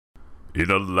In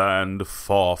a land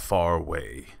far, far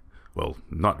away. Well,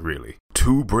 not really.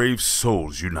 Two brave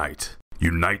souls unite.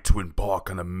 Unite to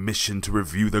embark on a mission to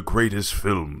review the greatest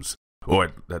films,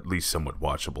 or at least somewhat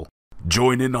watchable.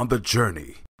 Join in on the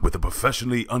journey with the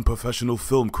professionally unprofessional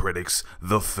film critics,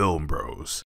 the Film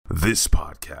Bros. This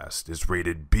podcast is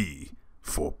rated B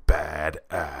for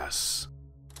badass.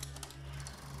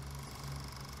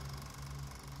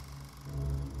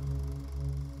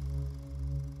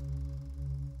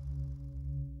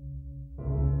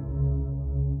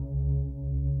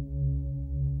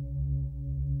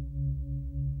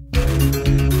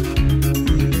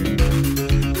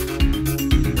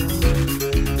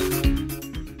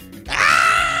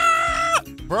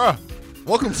 Bruh,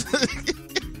 welcome to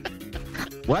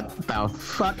What the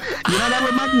fuck? You know, that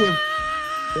reminds me of...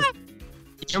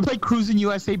 You ever play Cruising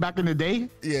USA back in the day?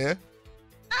 Yeah.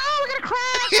 Oh, we're gonna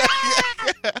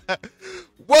crash!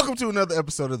 Welcome to another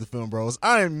episode of the Film Bros.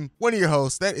 I'm one of your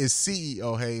hosts, that is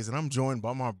CEO Hayes, and I'm joined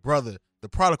by my brother, the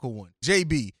prodigal one,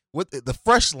 JB, with the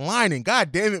fresh lining.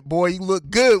 God damn it, boy, you look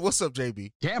good. What's up,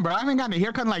 JB? Damn, bro, I haven't gotten a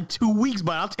haircut in like 2 weeks,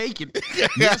 but I'll take it.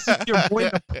 Yes, it's your boy,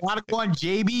 the prodigal one,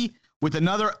 JB, with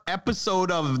another episode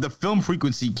of the Film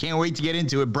Frequency. Can't wait to get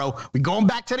into it, bro. We're going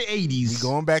back to the 80s. We're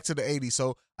going back to the 80s.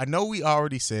 So I know we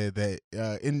already said that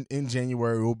in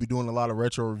January we'll be doing a lot of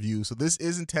retro reviews. So this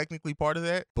isn't technically part of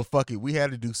that, but fuck it, we had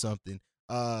to do something.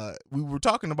 We were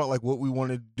talking about like what we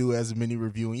wanted to do as a mini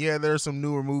review, and yeah, there are some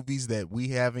newer movies that we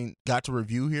haven't got to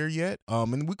review here yet.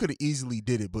 And we could have easily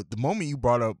did it, but the moment you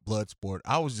brought up Bloodsport,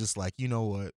 I was just like, you know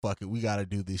what, fuck it, we got to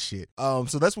do this shit.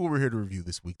 So that's what we're here to review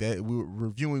this week. That we're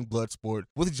reviewing Bloodsport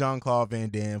with Jean-Claude Van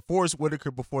Damme, Forrest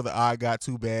Whitaker before the eye got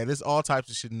too bad. There's all types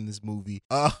of shit in this movie.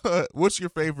 What's your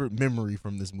favorite memory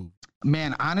from this movie?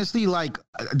 Man, honestly, like,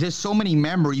 there's so many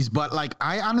memories, but like,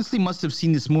 I honestly must have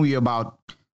seen this movie about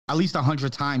at least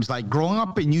 100 times. Like, growing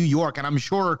up in New York, and I'm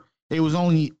sure it was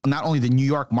not only the New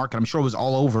York market, I'm sure it was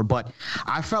all over, but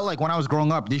I felt like when I was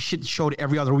growing up, this shit showed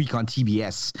every other week on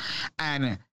TBS.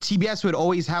 And TBS would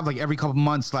always have, like, every couple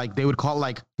months, like, they would call it,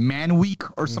 like, Man Week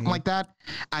or something like that.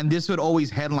 And this would always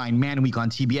headline Man Week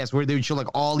on TBS, where they would show, like,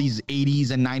 all these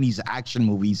 80s and 90s action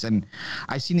movies. And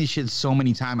I've seen this shit so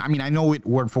many times. I mean, I know it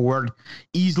word for word.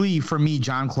 Easily, for me,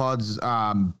 Jean-Claude's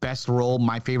best role,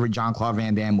 my favorite Jean-Claude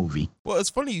Van Damme movie. Well,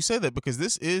 it's funny you say that because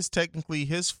this is technically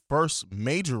his first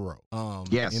major role.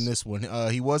 Yes. In this one,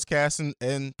 he was cast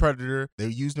in Predator. They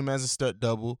used him as a stunt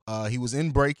double. He was in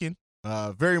Breaking.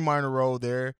 Very minor role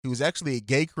there. He was actually a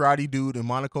gay karate dude in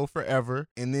Monaco Forever,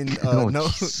 and then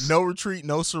No Retreat,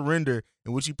 No Surrender,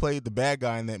 in which he played the bad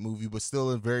guy in that movie, but still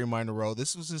a very minor role.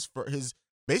 This was his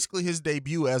basically his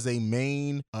debut as a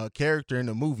main character in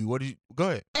the movie. Go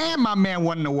ahead? And my man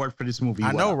won an award for this movie.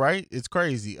 I know, right? It's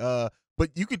crazy.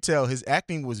 But you could tell his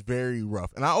acting was very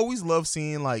rough, and I always love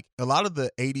seeing like a lot of the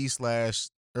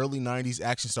 80s / early 90s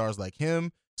action stars like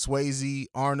him, Swayze,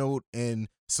 Arnold, and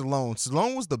Stallone.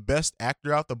 Stallone was the best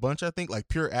actor out the bunch, I think, like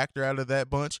pure actor out of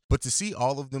that bunch. But to see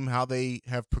all of them, how they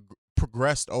have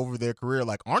progressed over their career,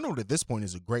 like Arnold at this point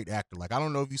is a great actor. Like, I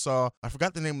don't know if you saw, I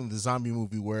forgot the name of the zombie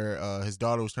movie where his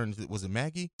daughter was turned into, was it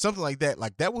Maggie? Something like that.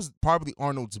 Like, that was probably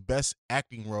Arnold's best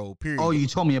acting role, period. Oh, you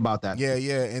told me about that. Yeah.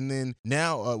 And then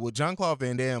now with Jean-Claude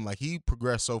Van Damme, like, he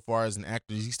progressed so far as an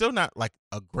actor. He's still not like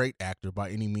a great actor by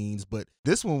any means, but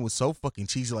this one was so fucking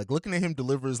cheesy. Like, looking at him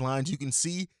deliver his lines, you can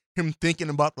see him thinking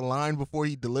about the line before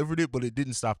he delivered it, but it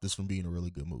didn't stop this from being a really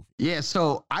good movie. Yeah,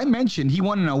 so I mentioned he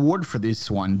won an award for this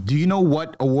one. Do you know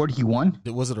what award he won?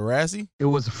 Was it a Razzie? It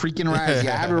was a freaking Razzie.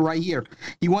 I have it right here.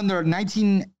 He won the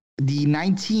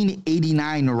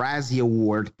 1989 Razzie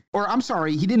Award. Or I'm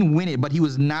sorry, he didn't win it, but he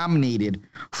was nominated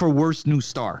for Worst New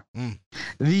Star. The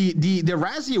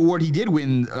Razzie Award he did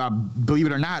win, believe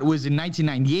it or not, was in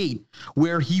 1998,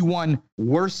 where he won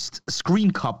Worst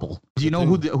Screen Couple. Do you know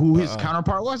who his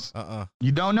counterpart was?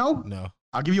 You don't know? No.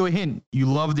 I'll give you a hint. You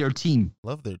love their team.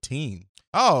 Love their team.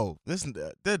 Oh,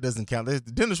 that doesn't count.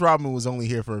 Dennis Rodman was only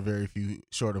here for a very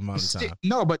short amount of time.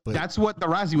 No, but that's what the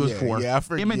Razzie was for. Yeah,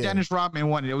 him and Dennis Rodman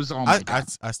won it. It was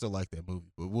I still like that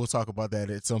movie, but we'll talk about that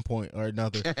at some point or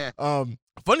another.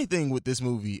 Funny thing with this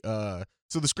movie, so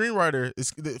the screenwriter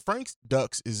Frank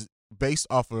Dux is based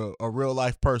off a real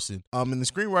life person. And the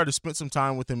screenwriter spent some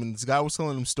time with him, and this guy was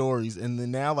telling him stories. And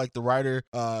then now, like, the writer,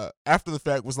 after the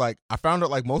fact, was like, I found out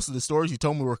like most of the stories you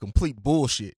told me were complete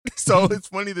bullshit. So it's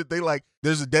funny that they like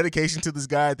there's a dedication to this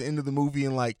guy at the end of the movie,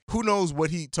 and like who knows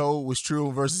what he told was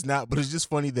true versus not, but it's just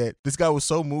funny that this guy was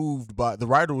so moved by, the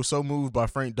writer was so moved by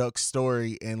Frank Duck's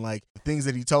story and like the things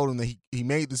that he told him that he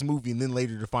made this movie, and then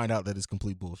later to find out that it's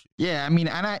complete bullshit. Yeah, I mean,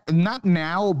 and I not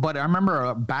now, but I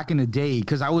remember back in the day,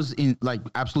 because I was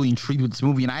absolutely intrigued with this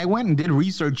movie, and I went and did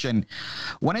research, and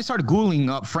when I started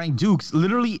Googling Frank Dukes,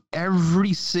 literally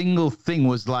every single thing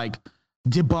was like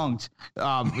debunked,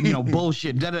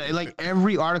 bullshit. Like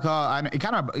every article, it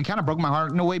kind of broke my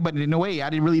heart in a way, but in a way, I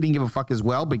didn't give a fuck as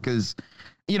well, because,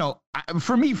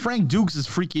 for me, Frank Dukes is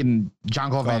freaking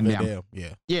Jean-Claude Van Damme.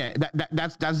 Yeah.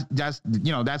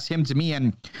 That's him to me.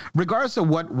 And regardless of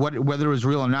whether it was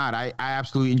real or not, I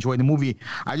absolutely enjoyed the movie.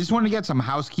 I just wanted to get some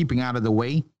housekeeping out of the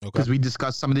way, because we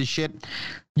discussed some of this shit.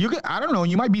 I don't know.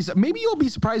 Maybe you'll be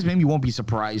surprised. Maybe you won't be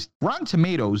surprised. Rotten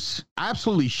Tomatoes,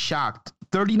 absolutely shocked.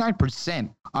 39%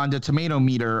 on the tomato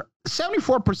meter,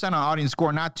 74% on audience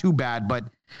score. Not too bad, but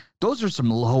those are some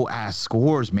low ass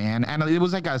scores, man. And it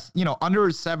was like under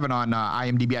a 7 on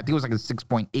IMDb. I think it was like a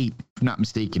 6.8, if I'm not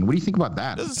mistaken. What do you think about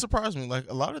that? It doesn't surprise me. Like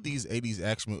a lot of these 80s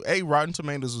action movies, Rotten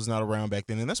Tomatoes was not around back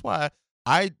then, and that's why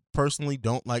I personally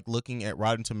don't like looking at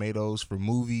Rotten Tomatoes for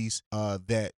movies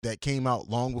that came out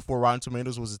long before Rotten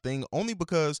Tomatoes was a thing, only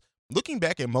because looking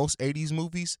back at most 80s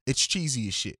movies, it's cheesy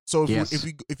as shit. So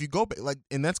if you go back, like,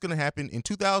 and that's gonna happen in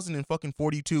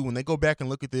 2042 when they go back and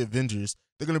look at the Avengers,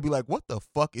 they're gonna be like, what the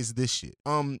fuck is this shit?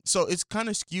 So it's kind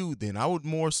of skewed then. I would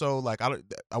more so like,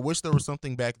 I wish there was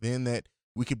something back then that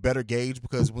we could better gauge,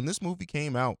 because when this movie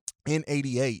came out in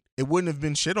 88, it wouldn't have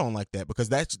been shit on like that, because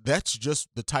that's just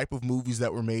the type of movies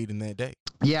that were made in that day.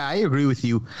 Yeah, I agree with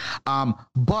you.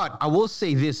 But I will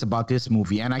say this about this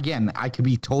movie, and again, I could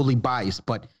be totally biased,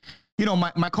 but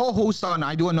my co-host on,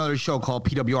 I do another show called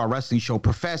PWR Wrestling Show,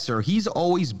 Professor, he's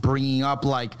always bringing up,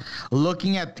 like,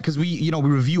 looking at, because we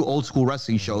review old school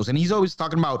wrestling shows, and he's always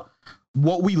talking about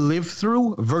what we lived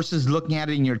through versus looking at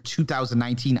it in your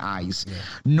 2019 eyes. Yeah.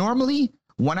 Normally,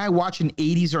 when I watch an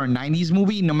 80s or a 90s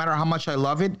movie, no matter how much I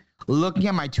love it, looking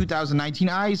at my 2019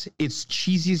 eyes, it's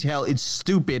cheesy as hell. It's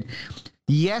stupid.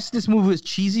 Yes, this movie was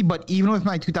cheesy, but even with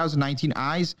my 2019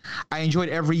 eyes, I enjoyed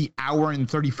every hour and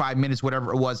 35 minutes,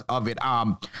 whatever it was, of it.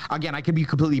 Again, I could be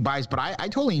completely biased, but I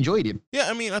totally enjoyed it. Yeah,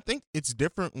 I mean, I think it's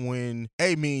different when,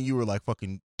 me and you were like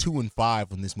fucking 2 and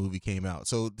 5 when this movie came out.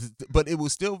 So, but it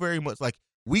was still very much like,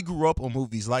 we grew up on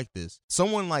movies like this.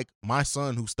 Someone like my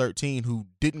son who's 13 who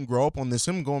didn't grow up on this,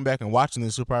 him going back and watching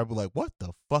this will probably be like, what the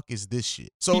fuck is this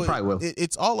shit? So he probably will.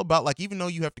 It's all about, like, even though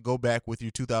you have to go back with your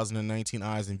 2019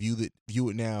 eyes and view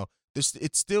it now,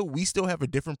 we still have a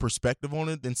different perspective on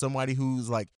it than somebody who's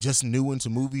like just new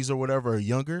into movies or whatever, or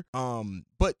younger.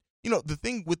 But the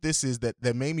thing with this is that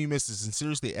made me miss this. And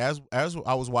seriously, as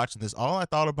I was watching this, all I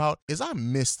thought about is I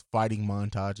missed fighting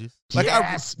montages. Like,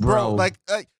 yes, bro. Like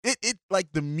it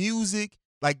like the music,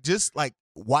 like just like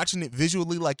watching it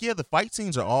visually, like, yeah, the fight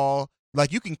scenes are all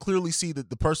like, you can clearly see that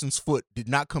the person's foot did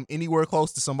not come anywhere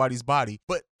close to somebody's body,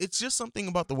 but it's just something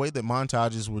about the way that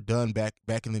montages were done back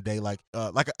in the day. Like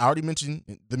I already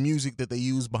mentioned, the music that they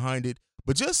used behind it,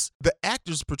 but just the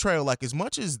actors' portrayal, like, as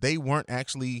much as they weren't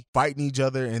actually fighting each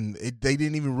other and they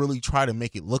didn't even really try to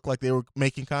make it look like they were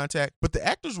making contact, but the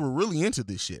actors were really into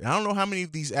this shit. And I don't know how many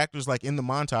of these actors, like in the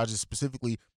montages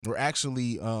specifically, were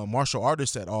actually martial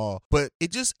artists at all, but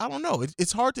it just, I don't know.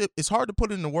 It's hard to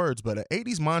put into words, but an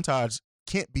 80s montage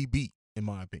can't be beat, in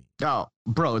my opinion. Oh,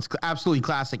 bro, it's absolutely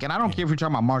classic. And I don't care if you're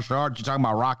talking about martial arts, you're talking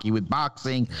about Rocky with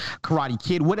boxing, Karate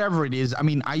Kid, whatever it is. I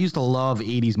mean, I used to love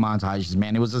 80s montages,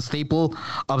 man. It was a staple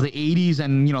of the 80s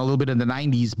and, a little bit of the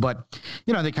 90s. But,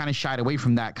 they kind of shied away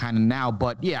from that kind of now.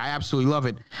 But, yeah, I absolutely love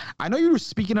it. I know you were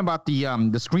speaking about the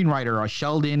screenwriter,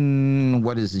 Sheldon,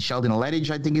 Sheldon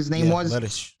Lettich, I think his name was.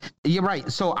 Lettich. Yeah,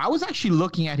 right. So I was actually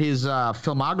looking at his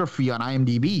filmography on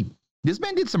IMDb. This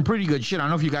man did some pretty good shit. I don't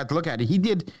know if you got to look at it. He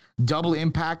did Double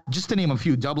Impact, just to name a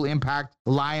few: Double Impact,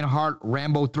 Lionheart,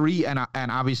 Rambo 3, and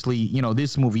obviously,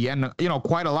 this movie, and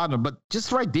quite a lot of them. But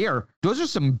just right there, those are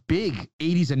some big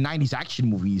 80s and 90s action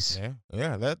movies.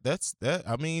 Yeah. That's that.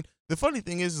 I mean, the funny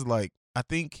thing is like, I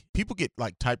think people get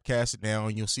like typecasted now,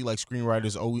 and you'll see like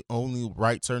screenwriters only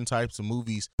write certain types of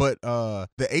movies. But the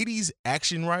 80s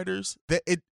action writers,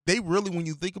 they really, when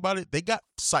you think about it, they got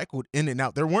cycled in and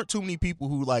out. There weren't too many people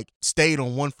who like stayed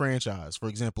on one franchise. For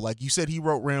example, like you said, he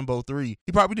wrote Rambo 3.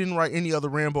 He probably didn't write any other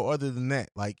Rambo other than that.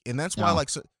 Like, and that's why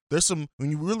like there's some, when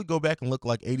you really go back and look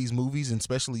like 80s movies, and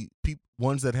especially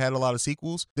ones that had a lot of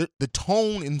sequels, the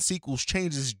tone in sequels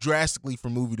changes drastically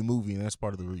from movie to movie, and that's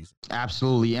part of the reason.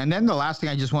 Absolutely. And then the last thing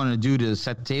I just wanted to do to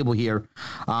set the table here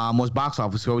was box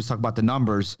office. We always talk about the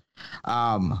numbers.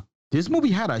 This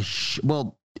movie had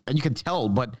and you can tell,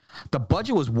 but the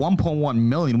budget was 1.1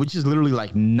 million, which is literally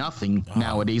like nothing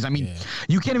nowadays. I mean,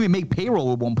 you can't even make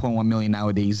payroll with 1.1 million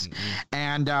nowadays.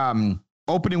 And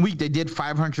opening week they did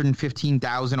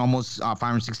 515,000, almost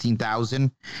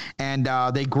 516,000, and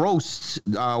they grossed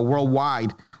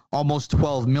worldwide almost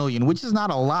 12 million, which is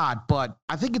not a lot, but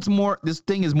I think this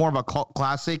thing is more of a cult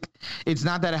classic. It's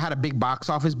not that it had a big box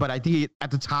office, but I think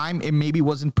at the time it maybe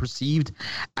wasn't perceived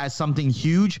as something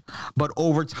huge, but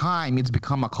over time it's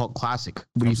become a cult classic.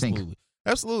 What do you think?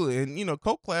 Absolutely. And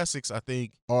cult classics, I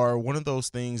think, are one of those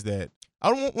things that I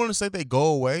don't want to say they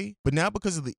go away, but now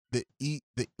because of the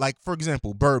like, for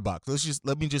example, Bird Box.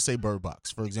 Let me just say Bird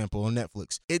Box, for example, on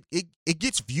Netflix. It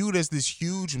gets viewed as this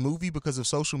huge movie because of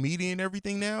social media and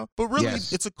everything now, but really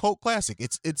it's a cult classic.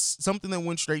 It's something that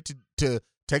went straight to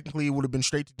technically it would have been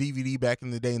straight to DVD back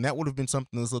in the day, and that would have been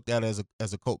something that's looked at as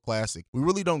a cult classic. We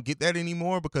really don't get that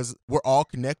anymore because we're all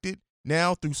connected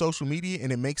now through social media,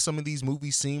 and it makes some of these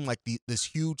movies seem like this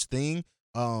huge thing.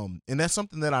 And that's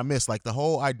something that I miss, like the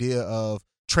whole idea of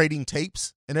trading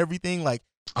tapes and everything. Like,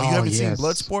 you haven't seen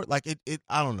Bloodsport? Like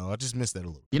I don't know. I just missed that a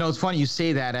little. It's funny you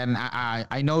say that, and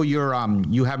I know you're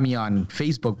you have me on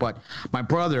Facebook, but my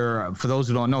brother, for those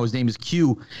who don't know, his name is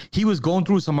Q. He was going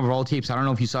through some of our old tapes. I don't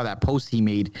know if you saw that post he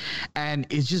made, and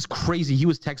it's just crazy. He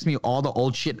was texting me all the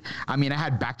old shit. I mean, I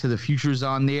had Back to the Futures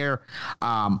on there.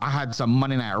 I had some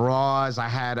Monday Night Raws. I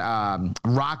had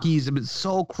Rockies. It was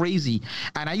so crazy.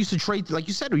 And I used to trade, like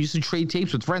you said, we used to trade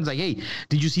tapes with friends. Like, hey,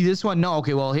 did you see this one? No.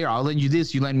 Okay, well, here, I'll lend you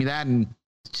this. You lend me that, and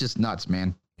it's just nuts,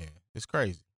 man. Yeah, it's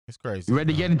crazy. It's crazy. You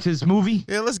ready to get into this movie?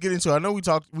 Yeah, let's get into it. I know we've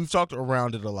talked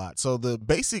around it a lot. So the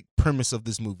basic premise of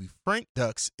this movie, Frank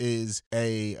Dux is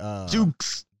a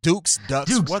Dukes. What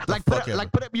the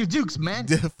fuck? Put up your Dukes, man.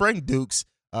 Frank Dukes.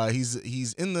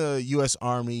 He's in the U.S.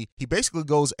 Army. He basically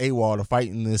goes AWOL to fight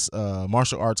in this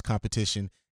martial arts competition,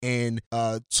 and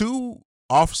two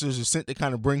officers are sent to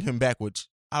kind of bring him back, which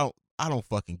I don't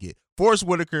fucking get. Forrest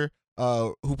Whitaker,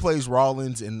 who plays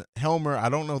Rollins, and Helmer. I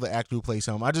don't know the actor who plays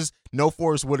Helmer. I just know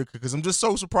Forrest Whitaker because I'm just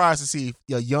so surprised to see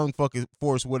a young fucking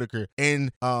Forrest Whitaker.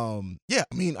 And yeah,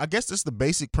 I mean, I guess that's the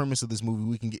basic premise of this movie.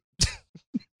 We can get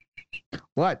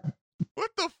What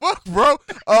the fuck, bro?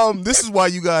 This is why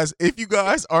you guys, if you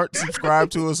guys aren't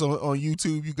subscribed to us on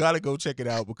YouTube, you gotta go check it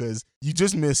out because you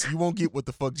just missed. You won't get what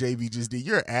the fuck JV just did.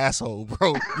 You're an asshole,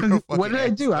 bro. What did I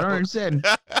do? I don't understand.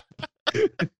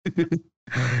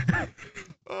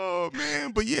 Oh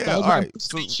man, but yeah, that was all right.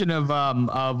 So,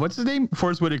 of what's his name?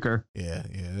 Forrest Whitaker. Yeah,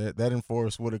 that and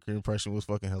Forrest Whitaker impression was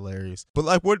fucking hilarious. But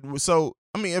like, what? So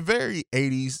I mean, a very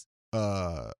 80s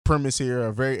premise here,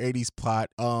 a very 80s plot.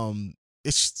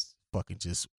 It's fucking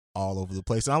just all over the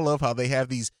place, and I love how they have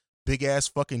these big ass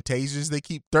fucking tasers they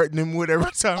keep threatening him with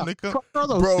every time they come.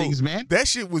 Those things, man. That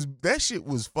shit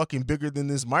was fucking bigger than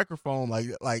this microphone.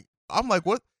 Like I'm like,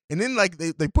 what? And then like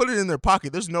they put it in their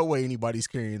pocket. There's no way anybody's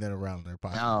carrying that around in their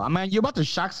pocket. No, I mean, you're about to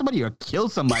shock somebody or kill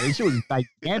somebody. She was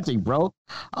gigantic, bro.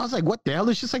 I was like, what the hell?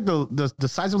 It's just like the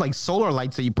size of like solar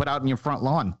lights that you put out in your front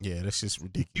lawn. Yeah, that's just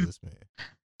ridiculous, man.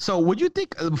 So what do you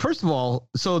think, first of all,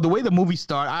 so the way the movie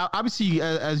starts, obviously,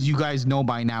 as you guys know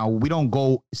by now, we don't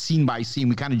go scene by scene.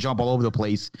 We kind of jump all over the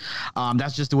place.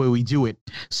 That's just the way we do it.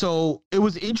 So it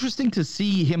was interesting to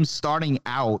see him starting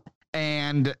out,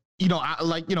 and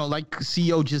like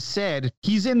CEO just said,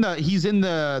 he's in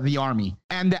the army,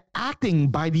 and the acting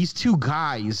by these two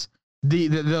guys,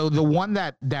 the one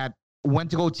that went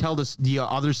to go tell the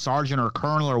other sergeant or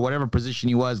colonel or whatever position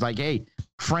he was, like, hey,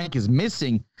 Frank is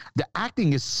missing. The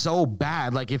acting is so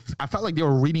bad. Like, if I felt like they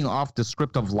were reading off the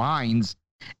script of lines,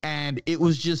 and it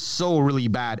was just so really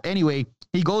bad. Anyway,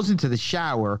 he goes into the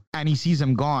shower and he sees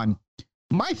him gone.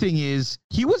 My thing is,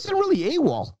 he wasn't really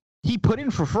AWOL. He put in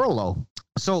for furlough.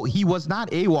 So he was not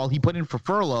AWOL. He put in for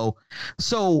furlough.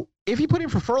 So if he put in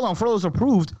for furlough and furlough's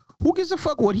approved, who gives a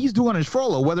fuck what he's doing on his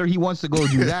furlough? Whether he wants to go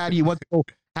do that, he wants to go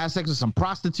have sex with some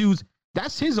prostitutes,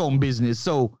 that's his own business.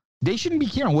 So they shouldn't be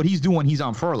caring what he's doing when he's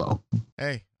on furlough.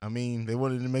 Hey, I mean, they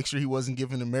wanted to make sure he wasn't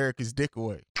giving America's dick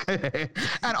away.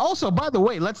 And also, by the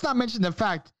way, let's not mention the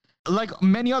fact, like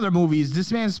many other movies,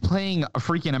 this man's playing a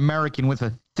freaking American with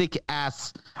a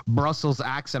thick-ass Brussels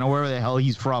accent or wherever the hell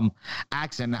he's from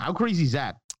accent. How crazy is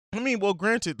that? I mean, well,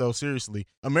 granted, though, seriously,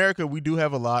 America, we do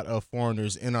have a lot of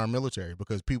foreigners in our military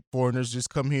because foreigners just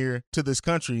come here to this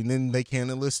country and then they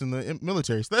can't enlist in the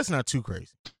military. So that's not too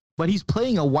crazy. But he's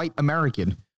playing a white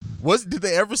American. Did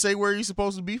they ever say where he's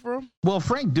supposed to be from? Well,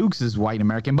 Frank Dukes is white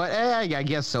American, but I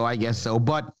guess so.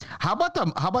 But how about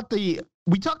the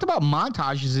we talked about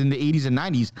montages in the 80s and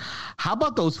 90s. How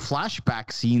about those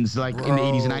flashback scenes like in the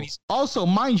 80s and 90s? Also,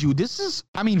 mind you,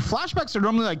 flashbacks are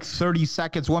normally like 30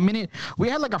 seconds, 1 minute. We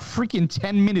had like a freaking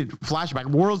 10-minute flashback,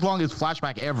 world's longest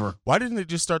flashback ever. Why didn't they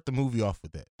just start the movie off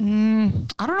with that?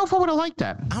 I don't know if I would have liked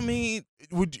that. I mean,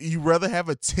 would you rather have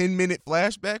a 10-minute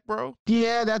flashback, bro?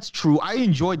 Yeah, that's true. I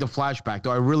enjoyed the flashback,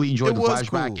 though. I really enjoyed the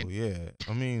flashback. Cool. Yeah,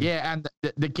 I mean, yeah, and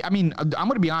I'm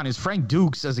gonna be honest. Frank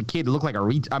Dukes as a kid looked like a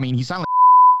he sounded like.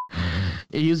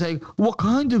 He was like, "What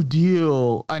kind of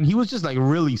deal?" And he was just like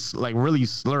really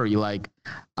slurry. Like,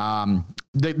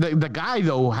 the guy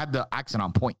though had the accent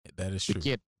on point. That is true. The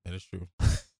kid. That is true.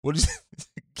 What is?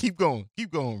 Keep going,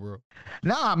 bro.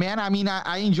 Nah, man. I mean,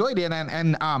 I enjoyed it,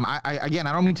 and I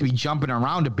don't mean to be jumping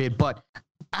around a bit, but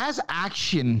as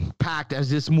action packed as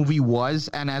this movie was,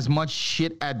 and as much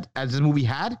shit as this movie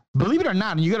had, believe it or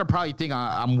not, and you gotta probably think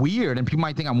I'm weird, and people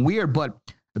might think I'm weird, but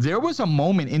there was a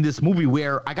moment in this movie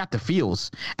where I got the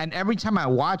feels, and every time I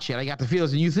watch it, I got the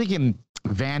feels. And you thinking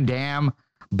Van Damme,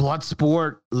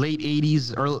 Bloodsport, late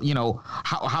 80s, or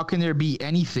how can there be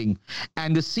anything?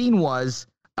 And the scene was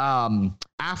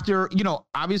after,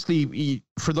 obviously,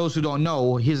 for those who don't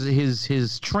know,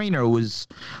 his trainer was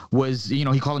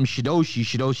he called him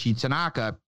Shidoshi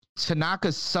Tanaka.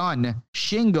 Tanaka's son,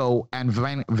 Shingo, and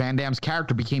Van Damme's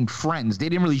character became friends. They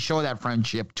didn't really show that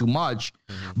friendship too much,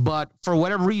 but for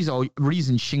whatever reason,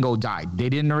 Shingo died. They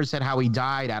didn't ever said how he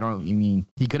died.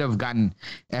 He could have gotten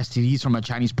STDs from a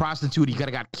Chinese prostitute. He could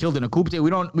have got killed in a kumite.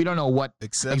 We don't know what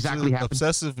exactly happened.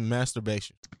 Obsessive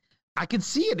masturbation. I could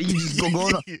see it. He just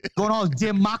going all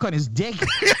dim mock on his dick.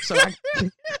 So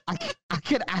I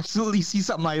could absolutely see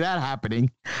something like that happening.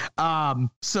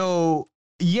 So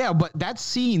yeah, but that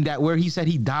scene where he said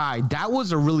he died, that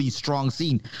was a really strong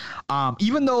scene.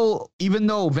 Even though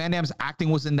Van Damme's acting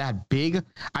wasn't that big,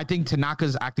 I think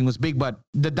Tanaka's acting was big. But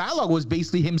the dialogue was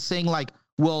basically him saying like,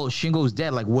 "Well, Shingo's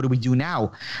dead. Like, what do we do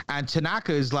now?" And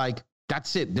Tanaka is like,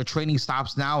 "That's it. The training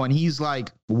stops now." And he's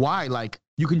like, "Why? Like,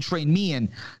 you can train me." And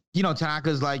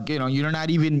Tanaka's like, you're not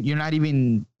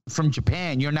even from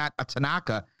Japan. You're not a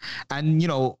Tanaka. And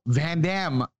Van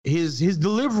Damme, his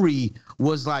delivery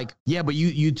was like, "Yeah, but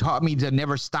you taught me to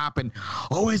never stop and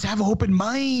always have an open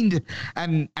mind."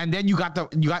 And then you got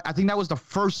I think that was the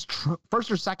first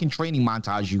or second training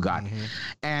montage you got.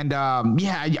 And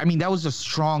that was a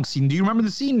strong scene. Do you remember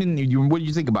the scene? And what did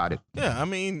you think about it? Yeah,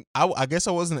 I guess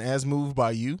I wasn't as moved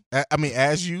by you.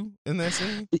 As you in that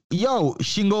scene. Yo,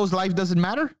 Shingo's life doesn't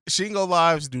matter? Shingo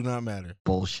lives do not matter.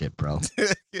 Bullshit, bro.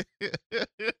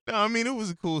 No, it was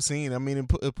a cool scene.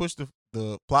 It pushed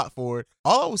the plot forward.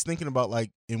 All I was thinking about,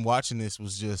 like, in watching this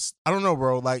was just, I don't know,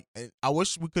 bro. Like, I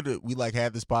wish we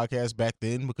had this podcast back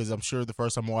then, because I'm sure the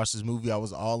first time I watched this movie, I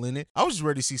was all in it. I was just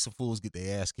ready to see some fools get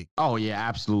their ass kicked. Oh yeah,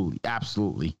 absolutely.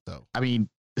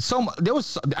 So,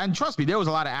 and trust me, there was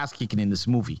a lot of ass kicking in this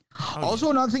movie.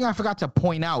 Another thing I forgot to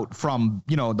point out from,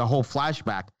 the whole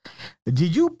flashback.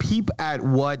 Did you peep at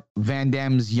what Van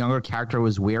Damme's younger character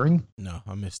was wearing? No,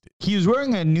 I missed it. He was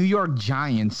wearing a New York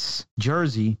Giants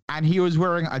jersey, and he was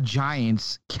wearing a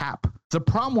Giants cap. The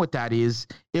problem with that is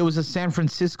it was a San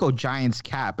Francisco Giants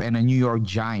cap and a New York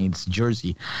Giants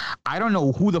jersey. I don't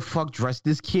know who the fuck dressed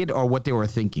this kid or what they were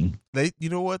thinking. You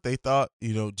know what? They thought,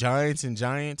 Giants and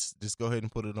Giants, just go ahead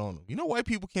and put it on them. White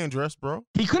people can't dress, bro.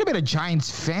 He could have been a Giants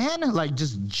fan, like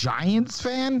just Giants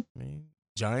fan.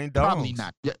 Giant dogs. Probably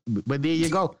not. But there you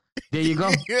go.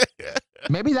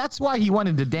 Maybe that's why he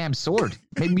wanted the damn sword.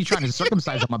 Maybe he's trying to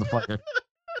circumcise a motherfucker.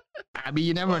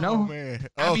 You never know. Man.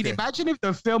 Okay. Imagine if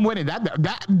the film went in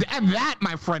that,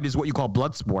 my friend, is what you call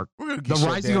Bloodsport. The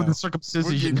rising of the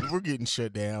circumcision. We're getting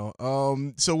shut down.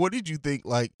 So what did you think?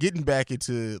 Like, getting back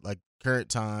into like current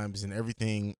times and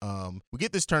everything. We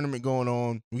get this tournament going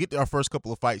on. We get our first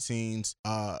couple of fight scenes.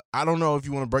 I don't know if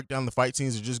you want to break down the fight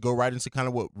scenes or just go right into kind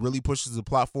of what really pushes the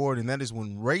plot forward, and that is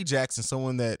when Ray Jackson,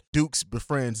 someone that Dukes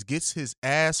befriends, gets his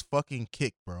ass fucking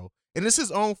kicked, bro. And it's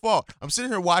his own fault. I'm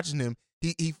sitting here watching him.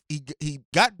 He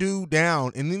got dude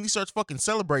down, and then he starts fucking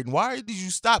celebrating. Why did you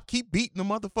stop? Keep beating the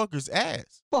motherfucker's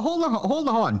ass. But hold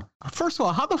on. First of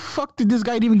all, how the fuck did this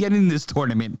guy even get in this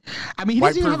tournament? He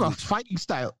doesn't even have a fighting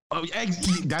style. Oh,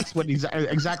 that's what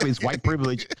exactly is white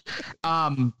privilege.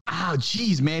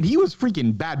 Jeez, man, he was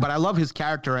freaking bad. But I love his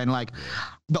character, and like,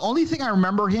 the only thing I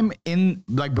remember him in,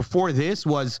 like, before this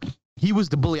was, he was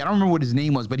the bully. I don't remember what his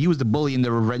name was, but he was the bully in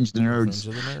the Revenge of the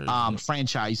Nerds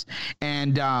franchise.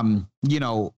 And,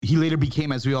 he later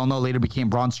became, as we all know,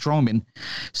 Braun Strowman.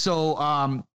 So,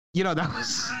 that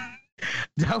was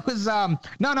That was no,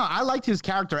 I liked his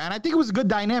character, and I think it was a good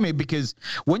dynamic because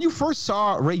when you first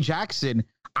saw Ray Jackson,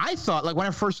 I thought, like, when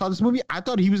I first saw this movie, I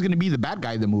thought he was going to be the bad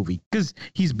guy of the movie because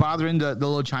he's bothering the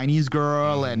little Chinese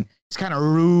girl, and he's kind of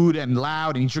rude and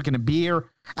loud, and he's drinking a beer,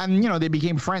 and they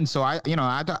became friends. So I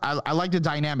like the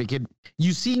dynamic.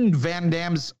 You seen Van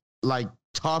Damme's like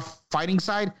tough fighting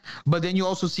side, but then you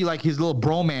also see like his little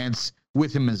bromance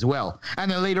with him as well,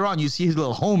 and then later on you see his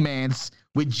little homance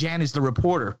with Janice the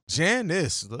reporter.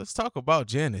 Janice, let's talk about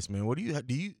Janice, man. What do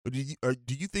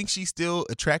you think she's still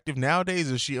attractive nowadays,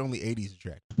 or is she only 80s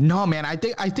attractive? No, man. I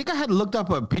think I had looked up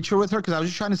a picture with her because I was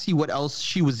just trying to see what else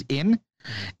she was in,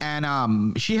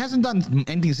 and she hasn't done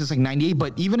anything since like '98.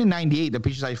 But even in '98, the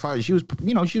pictures I found, she was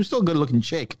still a good looking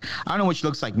chick. I don't know what she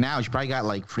looks like now. She probably got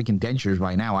like freaking dentures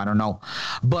right now. I don't know,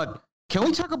 but. Can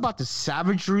we talk about the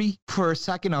savagery for a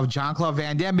second of Jean-Claude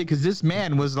Van Damme? Because this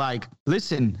man was like,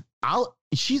 listen,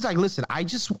 she's like, listen,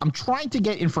 I'm trying to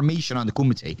get information on the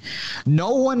Kumite.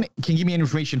 No one can give me any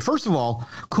information. First of all,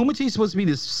 Kumite is supposed to be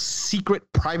this secret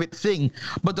private thing,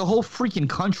 but the whole freaking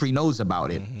country knows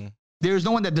about it. Mm-hmm. There's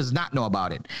no one that does not know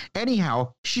about it.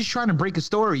 Anyhow, she's trying to break a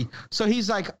story. So he's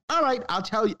like, all right, I'll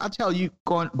tell you,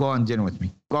 go on dinner with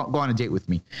me. Go on a date with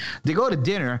me. They go to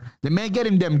dinner. The man get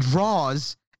him them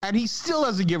draws. And he still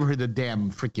doesn't give her the damn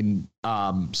freaking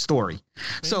story.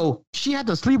 So she had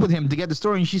to sleep with him to get the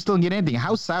story, and she still didn't get anything.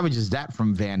 How savage is that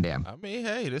from Van Damme? I mean,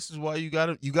 hey, this is why you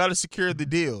gotta secure the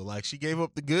deal. Like, she gave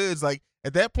up the goods. Like,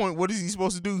 at that point, what is he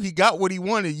supposed to do? He got what he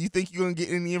wanted. You think you're gonna get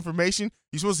any information?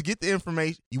 You're supposed to get the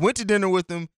information. You went to dinner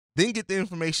with him, then get the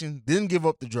information, then give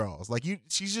up the draws. Like,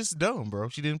 she's just dumb, bro.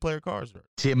 She didn't play her cards right.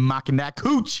 Tim mocking that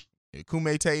cooch.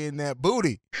 Kumite in that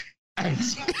booty.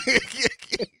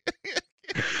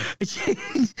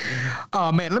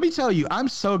 Oh man, let me tell you, I'm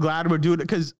so glad we're doing it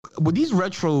because these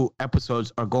retro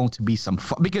episodes are going to be some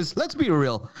fun. Because let's be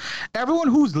real, everyone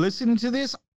who's listening to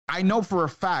this, I know for a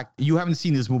fact you haven't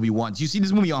seen this movie once. You've seen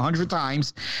this movie 100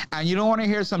 times, and you don't want to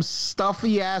hear some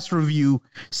stuffy ass review,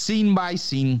 scene by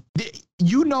scene.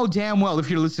 You know damn well if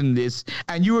you're listening to this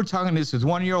and you were talking this with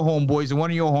one of your homeboys and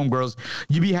one of your homegirls,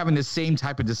 you'd be having the same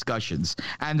type of discussions,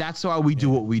 and that's why we do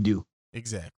what we do.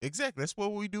 Exactly. That's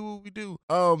what we do.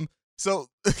 So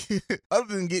other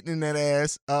than getting in that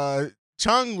ass,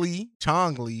 Chong Li,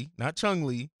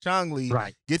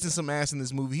 right, gets in some ass in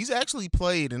this movie. He's actually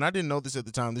played, and I didn't know this at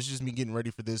the time. This is just me getting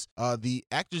ready for this. The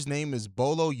actor's name is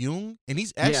Bolo Yeung, and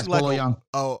he's actually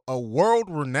a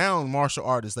world-renowned martial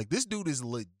artist. Like, this dude is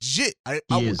legit. I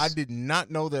did not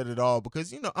know that at all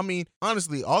because, I mean,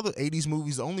 honestly, all the 80s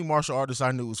movies, the only martial artist I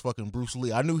knew was fucking Bruce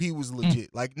Lee. I knew he was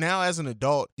legit. Like, now as an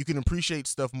adult, you can appreciate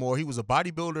stuff more. He was a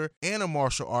bodybuilder and a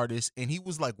martial artist, and he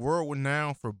was like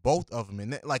world-renowned for both of them.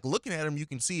 And like, looking at him, you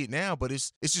can see it now, but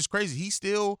it's just crazy. He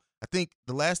still, I think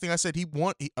the last thing I said,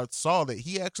 I saw that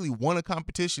he actually won a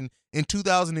competition in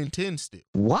 2010 still.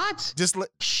 What?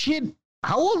 Shit.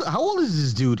 How old is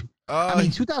this dude? I mean,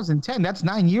 2010, that's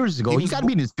 9 years ago. He got to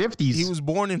be in his 50s. He was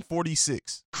born in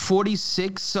 46.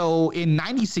 46, so in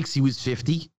 96, he was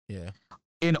 50. Yeah.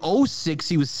 In 06,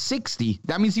 he was 60.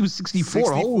 That means he was 64.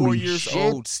 64 Holy years shit.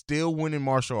 old, still winning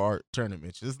martial art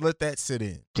tournaments. Just let that sit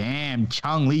in. Damn,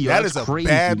 Chong Li. That is crazy. A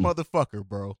bad motherfucker,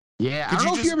 bro. Yeah, I don't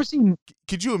know if you ever seen.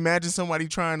 Could you imagine somebody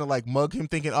trying to like mug him,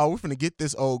 thinking, "Oh, we're finna get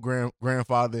this old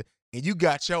grandfather," and you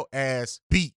got your ass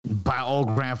beat by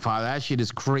old grandfather? That shit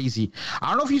is crazy. I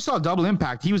don't know if you saw Double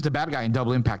Impact. He was the bad guy in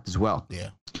Double Impact as well.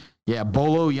 Yeah,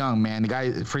 Bolo Yeung, man, the guy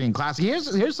is freaking classic.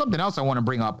 Here's something else I want to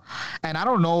bring up, and I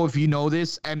don't know if you know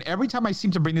this. And every time I seem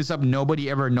to bring this up,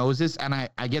 nobody ever knows this, and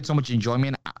I get so much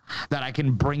enjoyment that I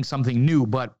can bring something new.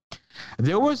 But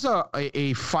there was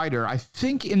a fighter, I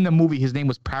think in the movie his name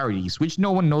was Paradis, which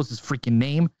no one knows his freaking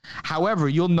name. However,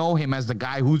 you'll know him as the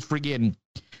guy whose freaking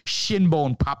shin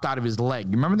bone popped out of his leg.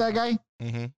 You remember that guy?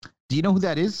 Mm-hmm. Do you know who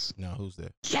that is? No, who's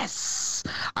that? Yes.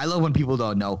 I love when people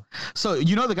don't know. So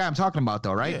you know the guy I'm talking about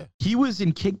though, right? Yeah. He was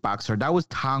in Kickboxer. That was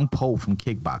Tong Po from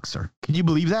Kickboxer. Can you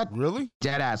believe that? Really?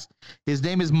 Deadass. His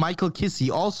name is Michael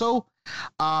Kissy. Also,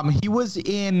 he was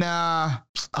in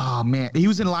he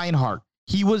was in Lionheart.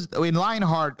 He was in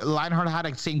Lionheart. Lionheart had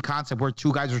the same concept where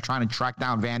two guys were trying to track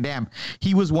down Van Damme.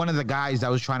 He was one of the guys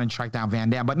that was trying to track down Van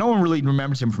Damme, but no one really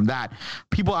remembers him from that.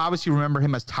 People obviously remember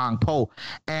him as Tong Po.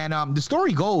 And the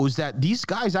story goes that these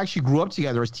guys actually grew up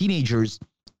together as teenagers,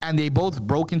 and they both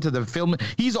broke into the film.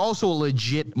 He's also a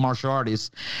legit martial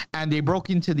artist, and they broke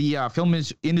into the film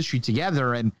industry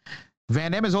together. And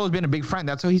Van Damme has always been a big friend.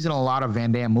 That's why he's in a lot of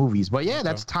Van Damme movies. But yeah,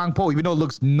 that's Tong Po, even though it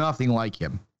looks nothing like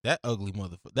him. That ugly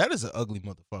motherfucker. That is an ugly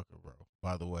motherfucker, bro.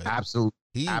 by the way. Absolutely.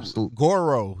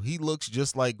 Goro, he looks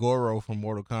just like Goro from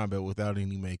Mortal Kombat without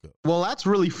any makeup. Well, that's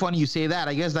really funny you say that.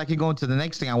 I guess that could go into the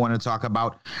next thing I want to talk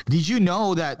about. Did you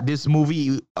know that this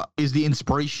movie is the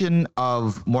inspiration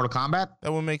of Mortal Kombat?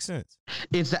 That would make sense.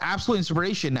 It's the absolute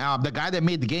inspiration. The guy that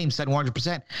made the game said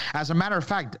 100%. As a matter of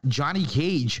fact, Johnny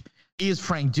Cage is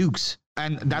Frank Dukes.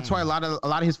 And that's why a lot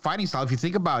of his fighting style, if you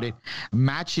think about it,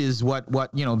 matches what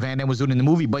Van Damme was doing in the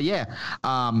movie. But yeah,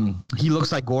 he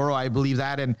looks like Goro. I believe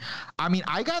that. And I mean,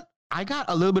 I got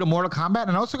a little bit of Mortal Kombat,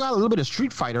 and I also got a little bit of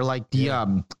Street Fighter, like the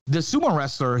sumo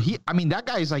wrestler. That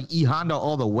guy is like E Honda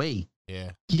all the way.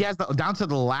 Yeah, he has down to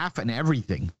the laugh and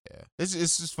everything. Yeah, it's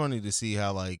just funny to see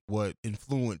how like what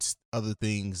influenced other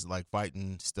things like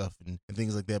fighting stuff and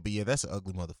things like that. But yeah, that's an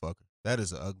ugly motherfucker. That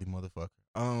is an ugly motherfucker.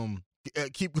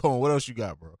 Keep going. What else you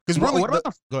got, bro? Because really, go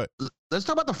ahead. Let's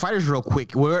talk about the fighters real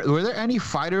quick. Were there any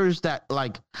fighters that,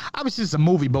 like, obviously it's a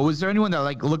movie, but was there anyone that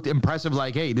like looked impressive?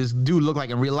 Like, hey, this dude looked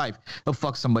like in real life he'll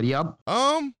fuck somebody up.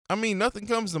 I mean, nothing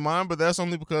comes to mind, but that's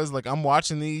only because like I'm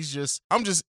watching these. I'm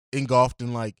just engulfed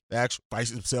in like the actual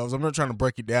fights themselves. I'm not trying to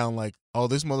break it down like, oh,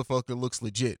 this motherfucker looks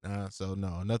legit. So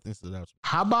no, nothing stood out.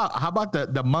 How about the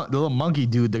little monkey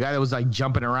dude, the guy that was like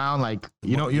jumping around, like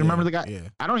you remember the guy? Yeah.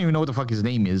 I don't even know what the fuck his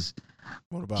name is.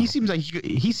 What about he seems like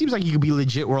he could be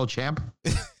legit world champ.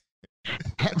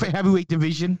 Heavyweight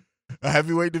division. A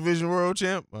heavyweight division world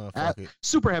champ?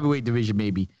 Super heavyweight division,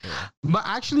 maybe. Yeah. But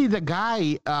actually, the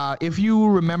guy, if you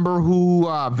remember who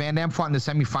Van Damme fought in the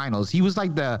semifinals, he was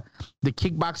like the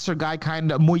kickboxer guy,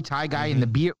 kind of Muay Thai guy in the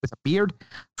beard with a beard.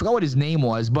 Forgot what his name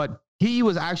was, but he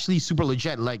was actually super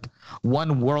legit, like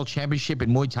won world championship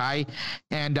in Muay Thai,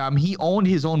 and he owned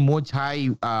his own Muay Thai.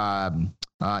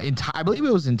 I believe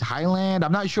it was in Thailand.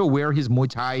 I'm not sure where his Muay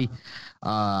Thai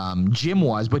gym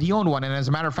was, but he owned one. And as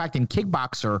a matter of fact, in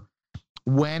Kickboxer,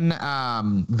 when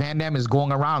Van Damme is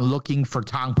going around looking for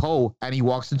Tong Po, and he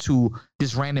walks into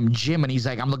this random gym, and he's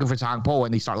like, "I'm looking for Tong Po,"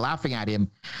 and they start laughing at him.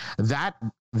 That's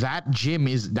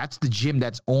the gym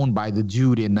that's owned by the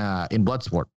dude in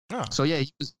Bloodsport. Oh. So yeah,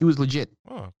 he was legit.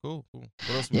 Oh, cool. What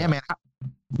else? Yeah, man.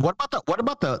 What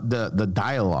about the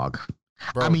dialogue?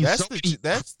 Bro, I mean, that's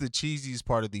the cheesiest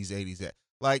part of these 80s.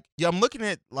 Like, yeah, I'm looking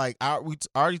at like we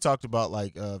already talked about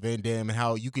like Van Damme and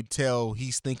how you could tell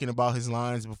he's thinking about his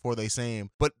lines before they say him.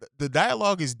 But the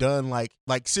dialogue is done like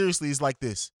seriously, it's like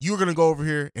this: you're gonna go over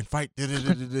here and fight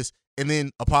this, and then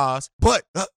a pause. But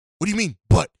what do you mean?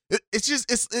 But it's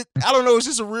I don't know. It's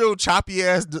just a real choppy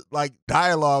ass like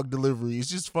dialogue delivery. It's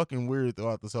just fucking weird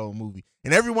throughout this whole movie.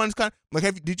 And everyone's kind of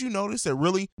like, did you notice that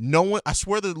really no one? I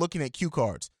swear they're looking at cue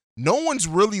cards. No one's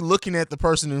really looking at the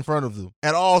person in front of them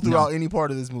at all throughout any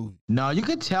part of this movie. No, you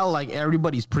could tell like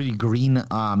everybody's pretty green.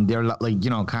 They're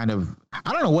like, kind of,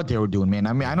 I don't know what they were doing, man.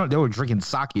 I mean, I know they were drinking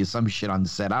sake or some shit on the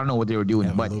set. I don't know what they were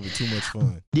doing, but a little bit too much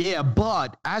fun. Yeah,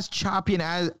 but as choppy and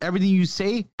as everything you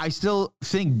say, I still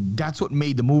think that's what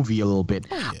made the movie a little bit.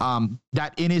 Oh, yeah.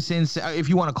 That innocence, if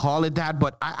you want to call it that,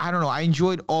 but I don't know. I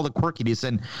enjoyed all the quirkiness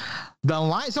and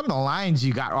some of the lines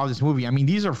you got all this movie. I mean,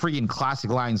 these are freaking classic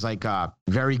lines like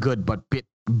very good, but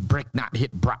brick not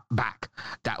hit back.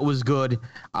 That was good.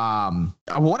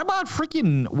 What about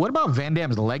Van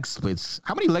Damme's leg splits?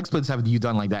 How many leg splits have you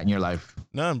done like that in your life?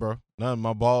 None, bro. None.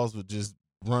 My balls would just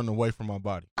run away from my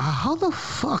body. How the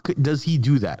fuck does he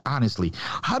do that? Honestly,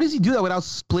 how does he do that without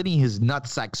splitting his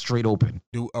nutsack straight open?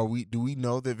 Do we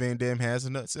know that Van Damme has a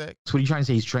nutsack? So what are you trying to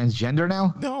say? He's transgender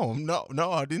now?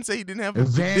 No. I didn't say he didn't have a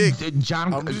dick.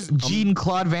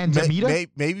 Jean-Claude Van Damme.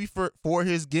 Maybe for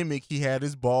his gimmick, he had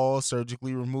his balls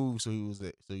surgically removed, so he was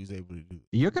able to do it.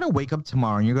 You're gonna wake up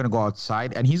tomorrow and you're gonna go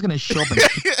outside, and he's gonna show up and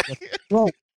whoa.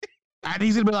 And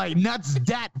he's gonna be like, nuts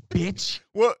that, bitch.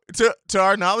 Well, to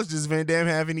our knowledge, does Van Damme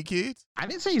have any kids? I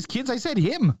didn't say his kids, I said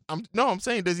him. I'm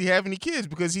saying, does he have any kids?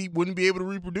 Because he wouldn't be able to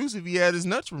reproduce if he had his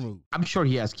nuts removed. I'm sure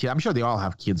he has kids. I'm sure they all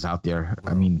have kids out there.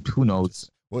 Bro, I mean, who knows?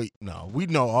 Wait, no, we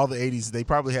know all the 80s. They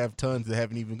probably have tons that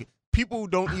haven't even. People who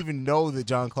don't even know that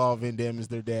Jean-Claude Van Damme is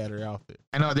their dad are out there.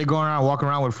 I know they're going around, walking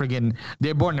around with friggin'.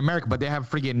 They're born in America, but they have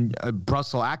friggin'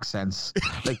 Brussels accents.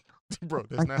 Like, bro,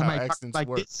 that's not how accents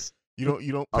work. This?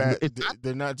 You don't pass.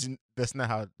 They're not. That's not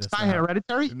how. That's not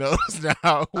hereditary. No, that's not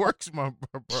how it works, my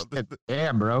brother.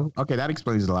 Damn, bro. Okay, that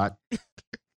explains a lot.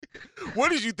 What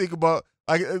did you think about?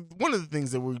 Like, one of the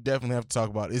things that we definitely have to talk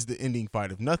about is the ending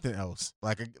fight. If nothing else,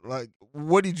 like,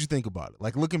 what did you think about it?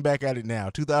 Like, looking back at it now,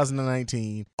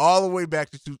 2019, all the way back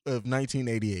to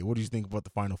 1988. What do you think about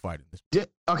the final fight in this?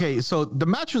 Okay, so the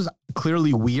match was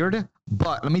clearly weird,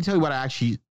 but let me tell you what I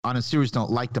actually, on a serious note,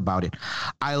 liked about it.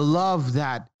 I love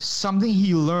that something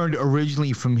he learned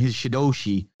originally from his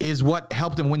Shidoshi is what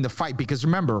helped him win the fight. Because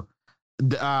remember,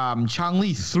 Chong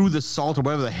Li threw the salt or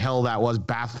whatever the hell that was,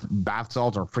 bath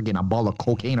salt or freaking a ball of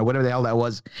cocaine or whatever the hell that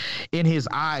was, in his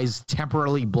eyes,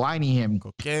 temporarily blinding him.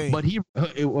 Cocaine. But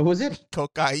what was it?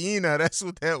 Cocaine. That's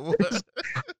what that was.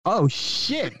 Oh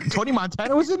shit! Tony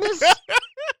Montana was in this.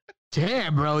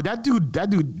 Damn, bro, that dude,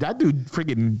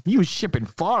 freaking, he was shipping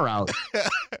far out.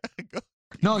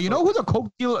 No, you know who the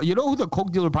coke dealer? You know who the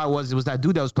coke dealer probably was? It was that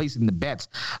dude that was placing the bets.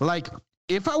 Like,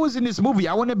 if I was in this movie,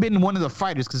 I wouldn't have been one of the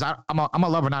fighters because I'm a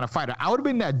lover, not a fighter. I would have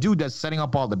been that dude that's setting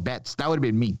up all the bets. That would have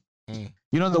been me.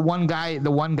 You know, the one guy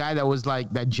that was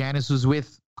like that Janice was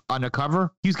with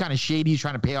undercover. He was kind of shady. He's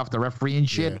trying to pay off the referee and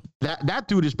shit. Yeah. That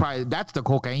dude is probably, that's the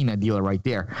cocaine dealer right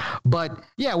there. But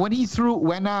yeah, when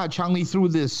Chong Li threw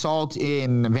the salt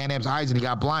in Van Damme's eyes and he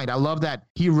got blind, I love that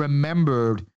he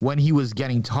remembered when he was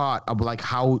getting taught of like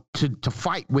how to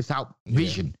fight without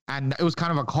vision, and it was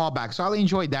kind of a callback. So I really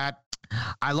enjoyed that.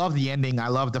 I love the ending. I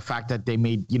love the fact that they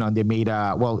made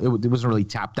well, it wasn't really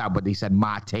tapped out, but they said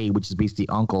mate, which is basically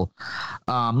uncle.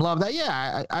 Love that.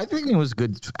 Yeah, I think it was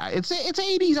good. It's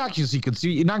 80s action sequence.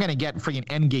 You're not gonna get freaking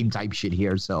Endgame type shit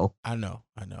here. So I know.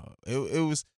 It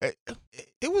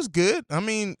was good. I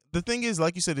mean, the thing is,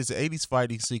 like you said, it's an 80s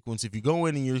fighting sequence. If you go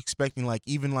in and you're expecting like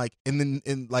even like in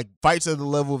like fights at the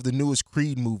level of the newest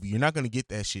Creed movie, you're not gonna get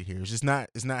that shit here. It's just not.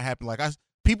 It's not happening. Like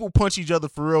people punch each other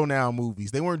for real now in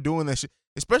movies. They weren't doing that shit.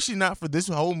 Especially not for this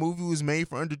whole movie was made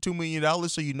for under $2 million,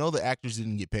 so you know the actors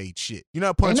didn't get paid shit. You're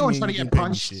not punching me. Trying to get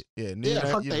punched. Shit. Yeah, you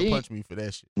don't punch me for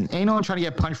that shit. Ain't no one trying to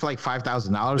get punched for like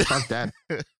 $5,000. Fuck that.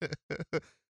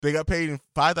 They got paid in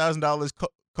 $5,000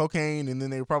 cocaine, and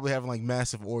then they were probably having like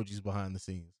massive orgies behind the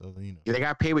scenes. So you know, they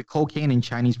got paid with cocaine and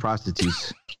Chinese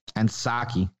prostitutes and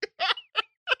sake.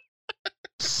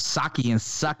 Sake and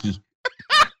sucky.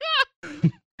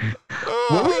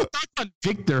 What were your thoughts on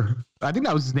Victor? I think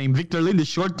that was his name, Victor Lin, the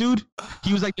short dude.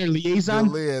 He was like their liaison.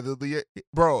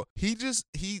 Bro,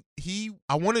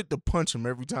 I wanted to punch him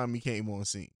every time he came on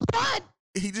scene. What?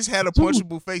 He just had a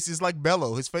punchable face. It's like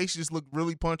Bello. His face just looked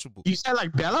really punchable. You said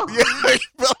like Bello? Yeah, like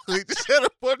Bello. He just had a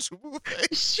punchable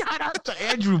face. Shout out to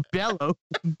Andrew Bello.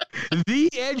 The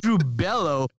Andrew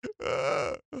Bello.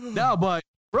 No, but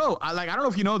bro, I don't know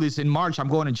if you know this. In March, I'm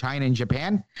going to China and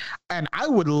Japan, and I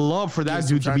would love for that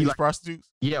dude to be like prostitutes.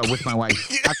 Yeah, with my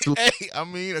wife. Absolutely. Hey, I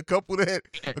mean, a couple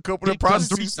of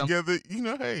prostitutes together. You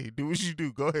know, hey, do what you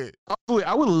do. Go ahead. Absolutely,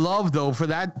 I would love though for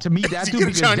that to meet that dude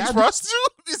because Chinese prostitute.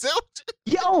 Is that what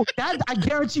yo, that I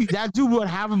guarantee you, that dude would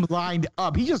have him lined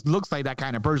up. He just looks like that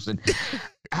kind of person.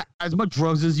 As much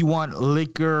drugs as you want,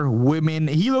 liquor, women.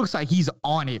 He looks like he's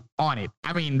on it. I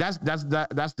mean, that's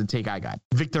the take I got.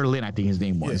 Victor Lin, I think his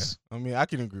name was. Yeah, I mean, I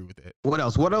can agree with that. What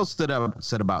else? What else said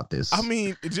about this? I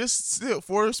mean, just still,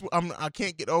 Forrest. I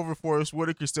can't get over Forrest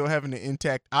Whitaker still having an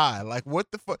intact eye. Like, what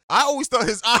the fuck? I always thought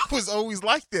his eye was always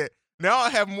like that. Now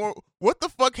I have more. What the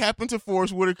fuck happened to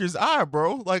Forrest Whitaker's eye,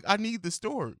 bro? Like, I need the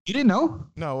story. You didn't know?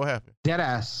 No, what happened? Dead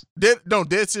ass. Dead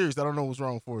serious. I don't know what's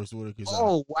wrong with Forrest Whitaker's eye.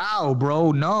 Oh, wow,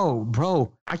 bro. No,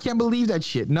 bro. I can't believe that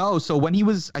shit. No, so when he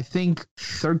was, I think,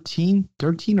 13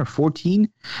 or 14.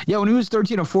 Yeah, when he was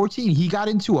 13 or 14, he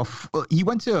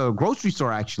went to a grocery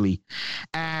store, actually.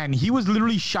 And he was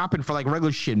literally shopping for, like,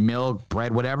 regular shit, milk,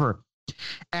 bread, whatever.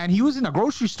 And he was in a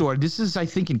grocery store. This is, I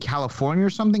think, in California or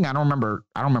something. I don't remember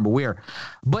where.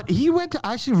 But he went to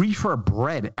actually reach for a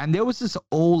bread. And there was this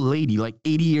old lady, like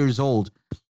 80 years old.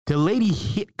 The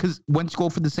lady went to go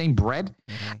for the same bread.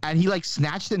 Mm-hmm. And he like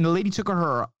snatched it. And the lady took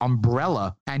her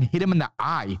umbrella and hit him in the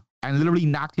eye. And literally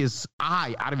knocked his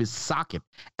eye out of his socket.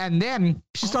 And then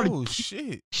she started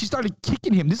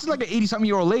kicking him. This is like an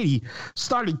 80-something-year-old lady.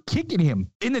 Started kicking him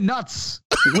in the nuts.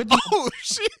 Oh,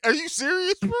 shit. Are you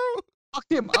serious, bro?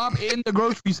 Fucked him up in the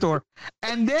grocery store.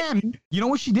 And then, you know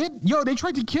what she did? Yo, they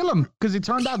tried to kill him because it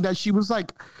turned out that she was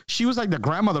like the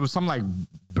grandmother of some like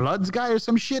Bloods guy or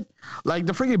some shit. Like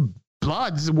the freaking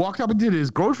Bloods walked up into this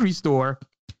grocery store.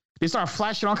 They started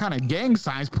flashing all kind of gang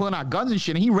signs, pulling out guns and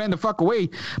shit, and he ran the fuck away.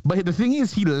 But the thing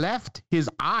is, he left his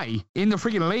eye in the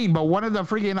freaking lane. But one of the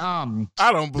freaking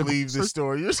I don't believe this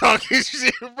story. You're talking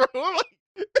shit, bro.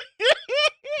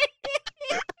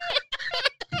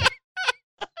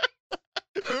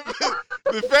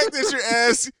 The fact that your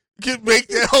ass can make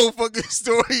that whole fucking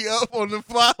story up on the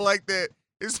fly like that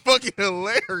is fucking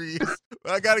hilarious.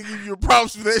 I gotta give you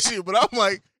props for that shit. But I'm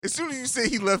like, as soon as you say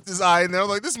he left his eye in there, I'm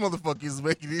like, this motherfucker is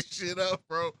making this shit up,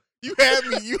 bro. You had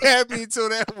me until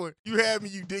that one. You had me,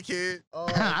 you dickhead. Oh,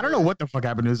 I don't know what the fuck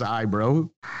happened to his eye, bro.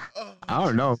 Oh, I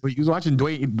don't know. But he was watching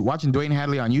Dwayne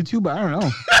Hadley on YouTube. I don't know.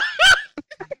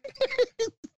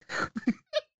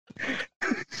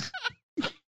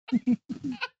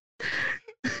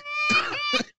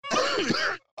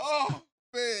 Oh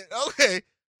man, okay.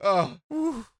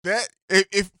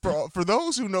 if for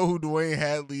those who know who Dwayne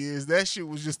Hadley is, that shit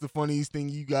was just the funniest thing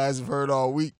you guys have heard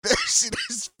all week. That shit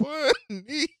is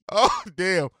funny. Oh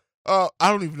damn. I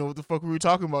don't even know what the fuck we were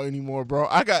talking about anymore, bro.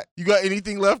 You got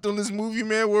anything left on this movie,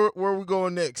 man? Where are we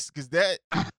going next? Because that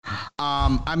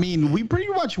I mean, we pretty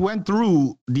much went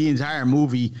through the entire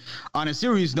movie. On a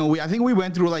serious note, I think we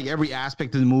went through like every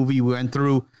aspect of the movie. We went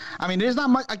through. I mean, there's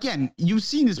not much. Again, you've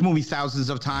seen this movie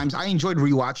thousands of times. I enjoyed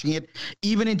rewatching it.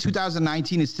 Even in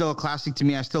 2019, it's still a classic to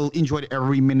me. I still enjoyed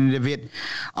every minute of it.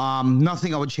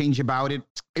 Nothing I would change about it.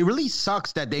 It really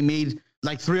sucks that they made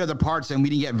like 3 other parts and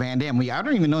we didn't get Van Damme. I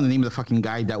don't even know the name of the fucking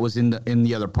guy that was in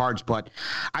the other parts, but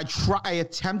I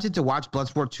attempted to watch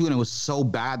Bloodsport 2 and it was so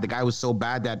bad. The guy was so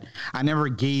bad that I never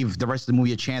gave the rest of the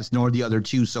movie a chance, nor the other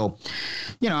 2. So,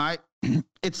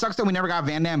 it sucks that we never got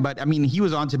Van Damme, but I mean, he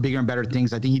was on to bigger and better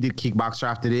things. I think he did Kickboxer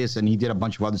after this and he did a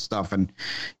bunch of other stuff. And,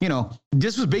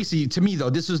 this was basically, to me though,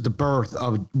 this was the birth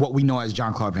of what we know as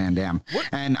Jean-Claude Van Damme.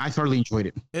 And I thoroughly enjoyed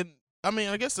it. And I mean,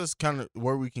 I guess that's kind of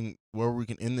where we can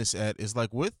end this at is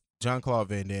like with Jean-Claude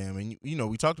Van Damme, and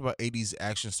we talked about 80s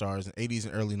action stars and 80s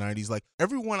and early 90s. Like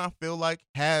everyone I feel like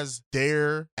has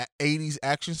their 80s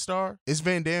action star. Is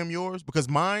Van Damme yours? Because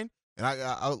mine, and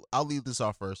I'll leave this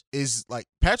off first, is like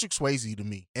Patrick Swayze to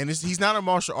me. And he's not a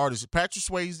martial artist. Patrick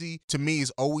Swayze to me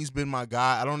has always been my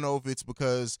guy. I don't know if it's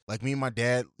because like me and my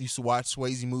dad used to watch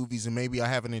Swayze movies and maybe I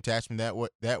have an attachment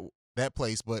that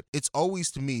place, but it's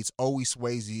always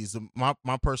Swayze is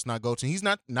my person I go to. He's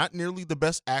not nearly the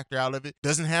best actor out of it,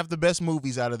 doesn't have the best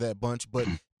movies out of that bunch, but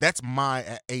that's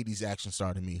my 80s action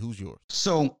star to me. Who's yours?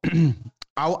 So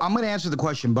I'm going to answer the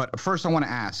question, but first I want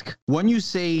to ask, when you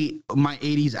say my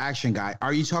 80s action guy,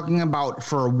 are you talking about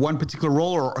for one particular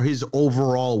role or his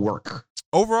overall work?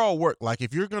 Overall work. Like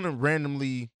if you're going to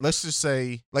randomly, let's just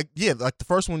say like the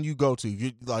first one you go to,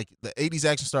 you like the 80s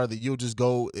action star that you'll just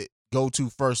go to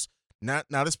first. Not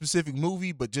a specific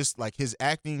movie, but just like his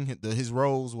acting, his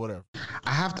roles, whatever.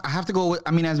 I have to go with.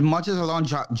 I mean, as much as I love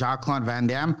Jean-Claude Van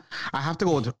Damme, I have to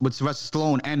go with Sylvester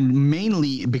Stallone, and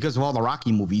mainly because of all the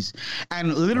Rocky movies.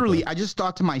 And literally, I just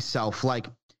thought to myself, like,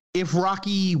 if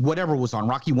Rocky whatever was on,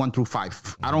 Rocky 1 through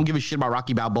 5, I don't give a shit about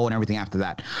Rocky Balboa and everything after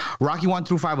that. Rocky 1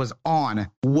 through 5 was on.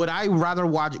 Would I rather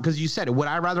watch, because you said it, would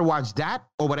I rather watch that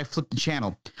or would I flip the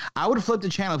channel? I would flip the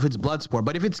channel if it's Bloodsport,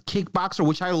 but if it's Kickboxer,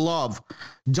 which I love,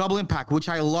 Double Impact, which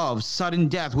I love, Sudden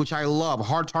Death, which I love,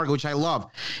 Hard Target, which I love,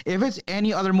 if it's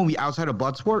any other movie outside of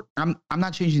Bloodsport, I'm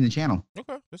not changing the channel.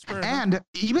 Okay, that's fair. And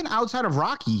even outside of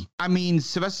Rocky, I mean,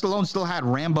 Sylvester Stallone still had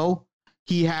Rambo.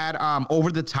 He had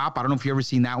Over the Top. I don't know if you've ever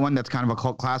seen that one. That's kind of a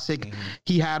cult classic. Mm-hmm.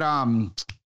 He had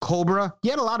Cobra. He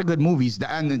had a lot of good movies.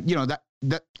 I got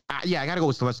to go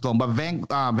with Sylvester Stallone. But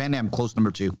Van Damme, close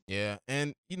number 2. Yeah,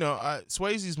 and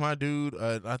Swayze's my dude.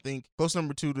 I think close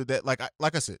number 2 to that. Like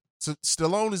I said, so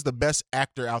Stallone is the best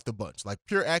actor out the bunch. Like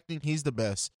pure acting, he's the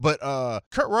best. But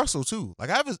Kurt Russell too. Like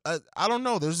I don't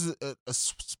know. There's a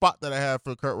spot that I have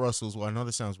for Kurt Russell's. Well, I know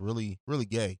this sounds really really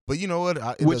gay, but you know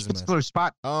what? Which particular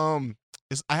spot?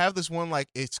 I have this one like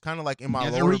it's kind of like in my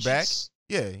lower back.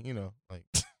 Yeah, like.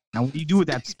 Now what do you do with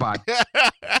that spot?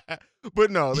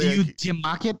 But no, do you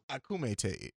demock it? Kumite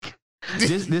it.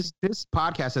 This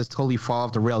podcast has totally fallen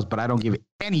off the rails, but I don't give it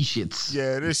any shits.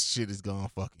 Yeah, this shit is gone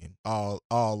fucking all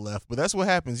left. But that's what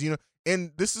happens,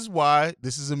 And this is why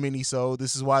this is a mini-sode.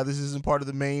 This is why this isn't part of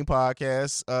the main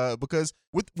podcast. Because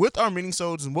with our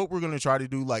mini-sodes and what we're gonna try to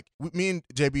do, like me and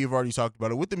JB have already talked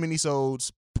about it. With the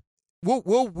mini-sodes,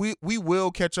 we will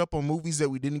catch up on movies that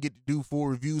we didn't get to do full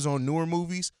reviews on, newer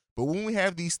movies. But when we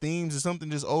have these themes and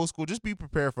something just old school, just be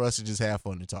prepared for us to just have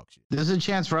fun and talk shit. There's a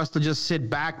chance for us to just sit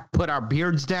back, put our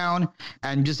beards down,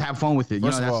 and just have fun with it.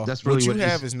 First of all, that's really what you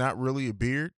have is not really a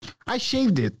beard. I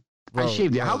shaved it. Bro,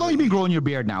 How long you been growing your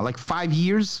beard now? Like 5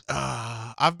 years?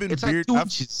 I've been it's beard. Like 2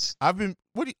 inches. I've been.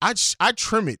 I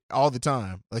trim it all the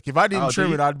time. Like if I didn't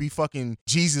trim it, I'd be fucking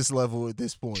Jesus level at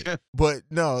this point. But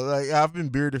no, like I've been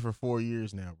bearded for 4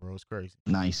 years now, bro. It's crazy.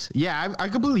 Nice. Yeah, I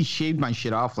completely shaved my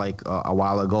shit off like a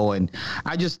while ago, and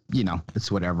I just it's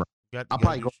whatever. I'll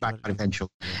probably go back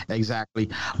eventually. Yeah. Exactly.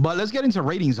 But let's get into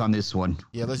ratings on this one.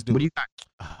 Yeah, let's do. What do you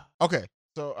got? Okay,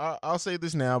 so I'll say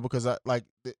this now because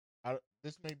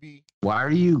this may be. Why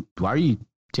are you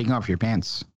taking off your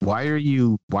pants? Why are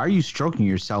you stroking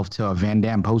yourself to a Van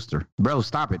Damme poster? Bro,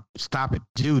 stop it.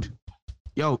 Dude.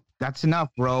 Yo, that's enough,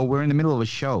 bro. We're in the middle of a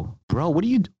show. Bro, what are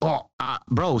you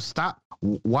bro, stop.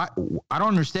 What? I don't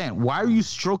understand. Why are you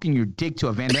stroking your dick to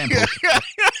a Van Damme poster?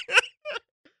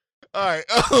 All right.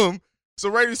 So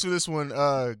ratings for this one,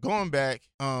 going back,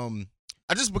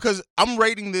 because I'm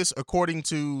rating this according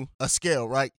to a scale,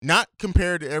 right? Not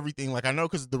compared to everything. Like I know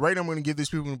because the rating I'm going to give these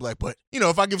people will be like, but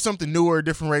if I give something newer, a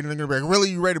different rating, they're going to be like,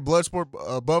 really, you rated Bloodsport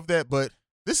above that? But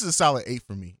this is a solid 8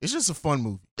 for me. It's just a fun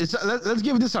movie. Let's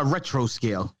give this a retro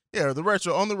scale. Yeah, on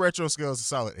the retro scale, it's a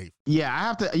solid 8. Yeah, I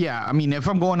have to. Yeah, I mean, if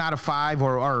I'm going out of 5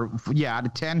 or out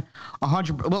of 10,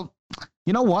 100. Well,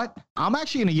 you know what? I'm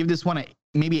actually gonna give this one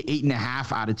maybe an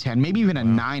 8.5 out of 10, maybe even a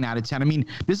 9 out of 10. I mean,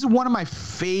 this is one of my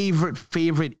favorite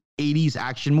 80s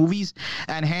action movies,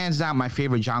 and hands down my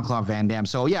favorite Jean-Claude Van Damme.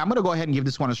 So yeah, I'm gonna go ahead and give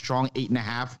this one a strong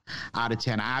 8.5 out of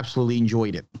 10. I absolutely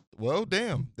enjoyed it. Well,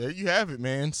 damn, there you have it,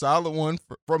 man. Solid one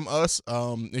from us.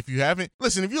 If you haven't,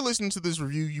 listen, if you're listening to this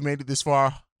review, you made it this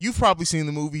far, you've probably seen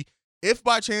the movie. If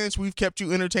by chance we've kept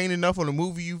you entertained enough on a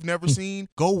movie you've never seen,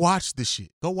 go watch this shit.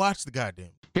 Go watch the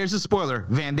goddamn. Here's a spoiler: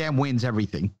 Van Damme wins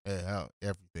everything. Yeah,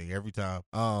 everything, every time.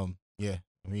 Yeah.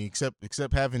 I mean,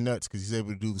 except having nuts because he's able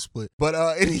to do the split. But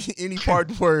any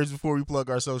parting words before we plug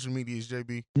our social medias,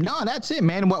 JB? No, that's it,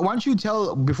 man. Why don't you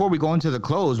tell, before we go into the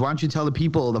close, why don't you tell the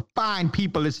people, the fine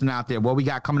people listening out there, what we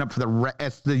got coming up for the rest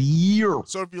of the year?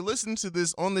 So if you're listening to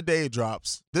this on the day it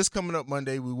drops, this coming up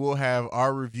Monday, we will have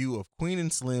our review of Queen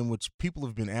and Slim, which people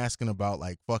have been asking about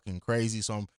like fucking crazy.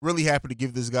 So I'm really happy to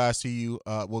give this guys to you.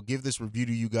 We'll give this review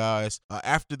to you guys.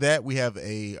 After that, we have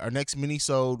our next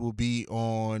mini-sode will be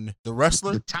on The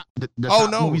Wrestler. The top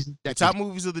movies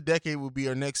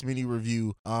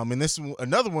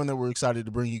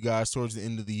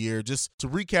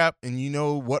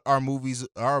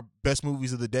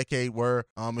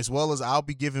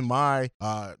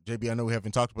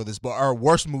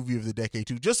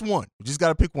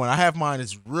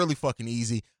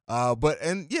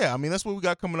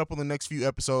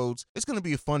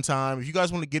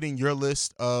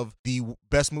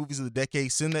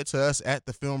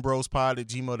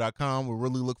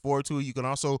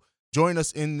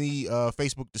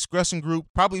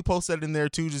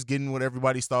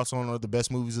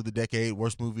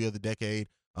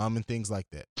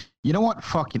You know what?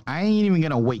 Fuck it. I ain't even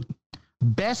going to wait.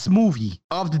 Best movie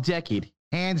of the decade.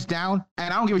 Hands down,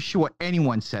 and I don't give a shit what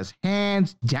anyone says.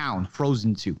 Hands down,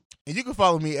 Frozen 2. And you can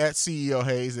follow me at CEO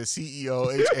Hayes, at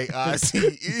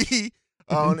CEOHAICE,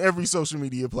 on every social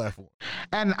media platform.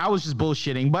 And I was just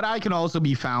bullshitting, but I can also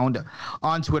be found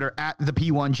on Twitter at the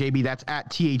P1JB. That's at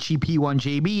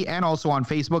THEP1JB, and also on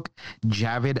Facebook,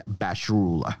 Javid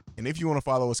Bashrula. And if you want to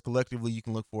follow us collectively, you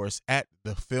can look for us at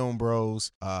the Film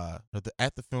Bros. The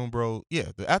At the Film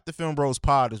Bros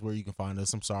pod is where you can find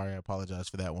us. I'm sorry, I apologize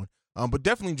for that one. But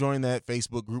definitely join that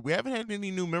Facebook group. We haven't had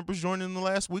any new members join in the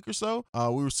last week or so.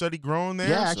 We were steady growing there.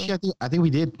 Yeah, actually, I think we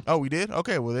did. Oh, we did?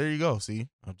 Okay, well there you go. See,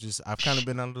 I've kind of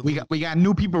been under the we got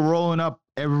new people rolling up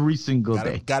every single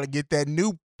day. Gotta get that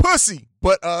new pussy.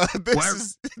 But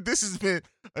this has been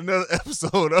another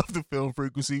episode of the Film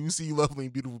Frequency. We see you lovely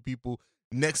and beautiful people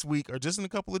next week or just in a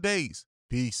couple of days.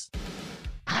 Peace.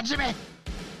 Hajime.